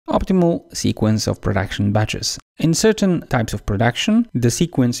Optimal sequence of production batches. In certain types of production, the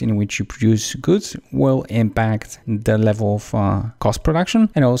sequence in which you produce goods will impact the level of cost production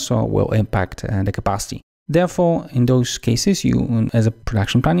and also will impact the capacity. Therefore, in those cases, you as a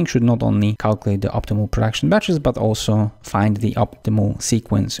production planning should not only calculate the optimal production batches, but also find the optimal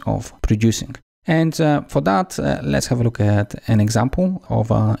sequence of producing. And for that, let's have a look at an example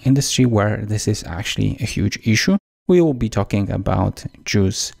of an industry where this is actually a huge issue. We will be talking about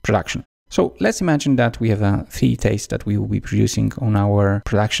juice production. So let's imagine that we have 3 tastes that we will be producing on our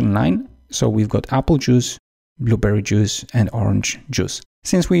production line. So we've got apple juice, blueberry juice, and orange juice.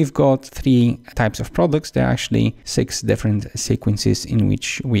 Since we've got 3 types of products, there are actually 6 different sequences in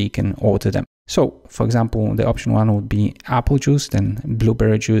which we can order them. So, for example, the option 1 would be apple juice, then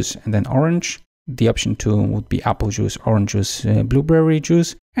blueberry juice, and then orange. The option 2 would be apple juice, orange juice, blueberry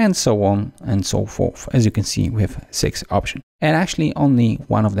juice, and so on and so forth. As you can see, we have 6 options. And actually only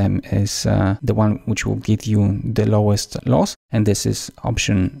one of them is the one which will give you the lowest loss. And this is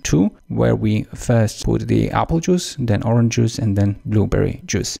option 2, where we first put the apple juice, then orange juice, and then blueberry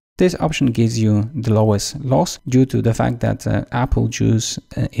juice. This option gives you the lowest loss due to the fact that apple juice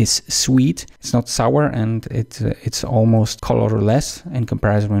is sweet, it's not sour, and it's almost colorless in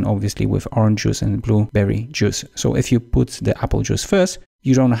comparison obviously with orange juice and blueberry juice. So if you put the apple juice first,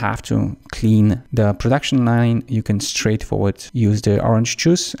 you don't have to clean the production line. You can straightforward use the orange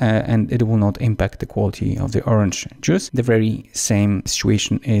juice and it will not impact the quality of the orange juice. The very same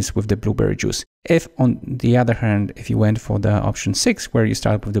situation is with the blueberry juice. If on the other hand, if you went for the option 6, where you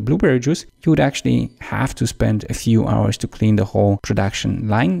start with the blueberry juice, you would actually have to spend a few hours to clean the whole production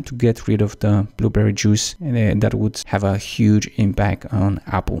line to get rid of the blueberry juice. That would have a huge impact on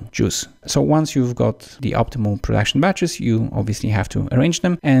apple juice. So once you've got the optimal production batches, you obviously have to arrange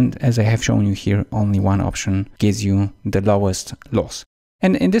them. And as I have shown you here, only one option gives you the lowest loss.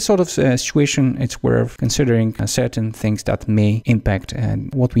 And in this sort of situation, it's worth considering certain things that may impact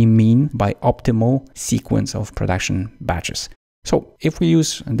what we mean by optimal sequence of production batches. So if we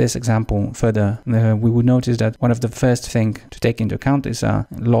use this example further, we would notice that one of the first things to take into account is a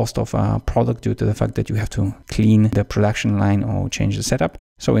loss of a product due to the fact that you have to clean the production line or change the setup.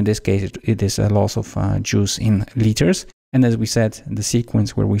 So in this case, it is a loss of juice in liters. And as we said, the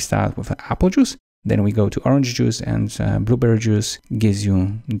sequence where we start with apple juice, then we go to orange juice, and blueberry juice gives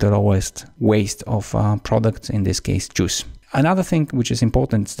you the lowest waste of product, in this case juice. Another thing which is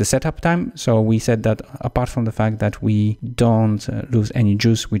important is the setup time. So we said that apart from the fact that we don't lose any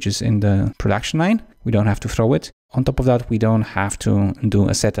juice which is in the production line, we don't have to throw it. On top of that, we don't have to do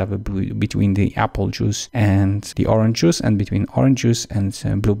a setup between the apple juice and the orange juice, and between orange juice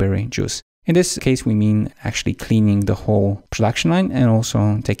and blueberry juice. In this case, we mean actually cleaning the whole production line and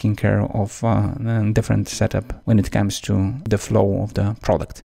also taking care of a different setup when it comes to the flow of the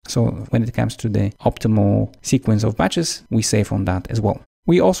product. So when it comes to the optimal sequence of batches, we save on that as well.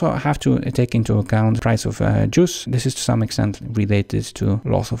 We also have to take into account the price of juice. This is to some extent related to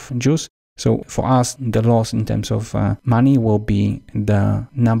loss of juice. So for us, the loss in terms of money will be the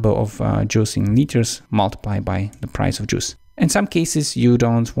number of juice in liters multiplied by the price of juice. In some cases, you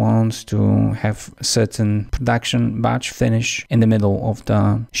don't want to have a certain production batch finish in the middle of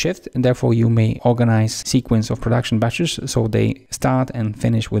the shift, and therefore you may organize sequence of production batches so they start and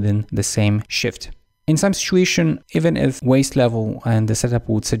finish within the same shift. In some situation, even if waste level and the setup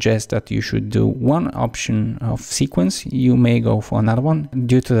would suggest that you should do one option of sequence, you may go for another one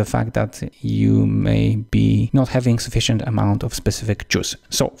due to the fact that you may be not having sufficient amount of specific juice.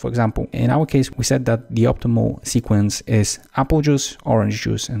 So, for example, in our case, we said that the optimal sequence is apple juice, orange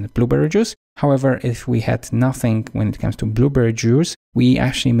juice, and blueberry juice. However, if we had nothing when it comes to blueberry juice, we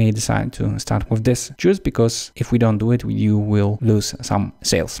actually may decide to start with this juice, because if we don't do it, you will lose some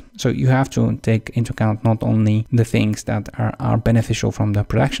sales. So you have to take into account not only the things that are beneficial from the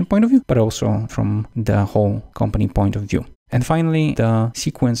production point of view, but also from the whole company point of view. And finally, the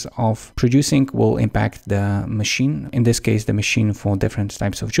sequence of producing will impact the machine, in this case, the machine for different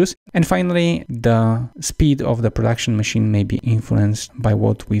types of juice. And finally, the speed of the production machine may be influenced by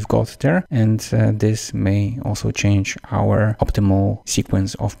what we've got there. And this may also change our optimal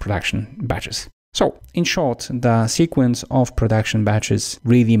sequence of production batches. So, in short, the sequence of production batches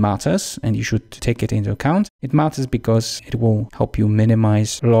really matters, and you should take it into account. It matters because it will help you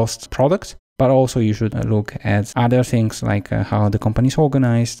minimize lost product. But also you should look at other things like how the company is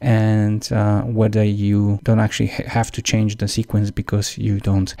organized, and whether you don't actually have to change the sequence because you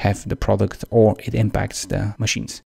don't have the product or it impacts the machines.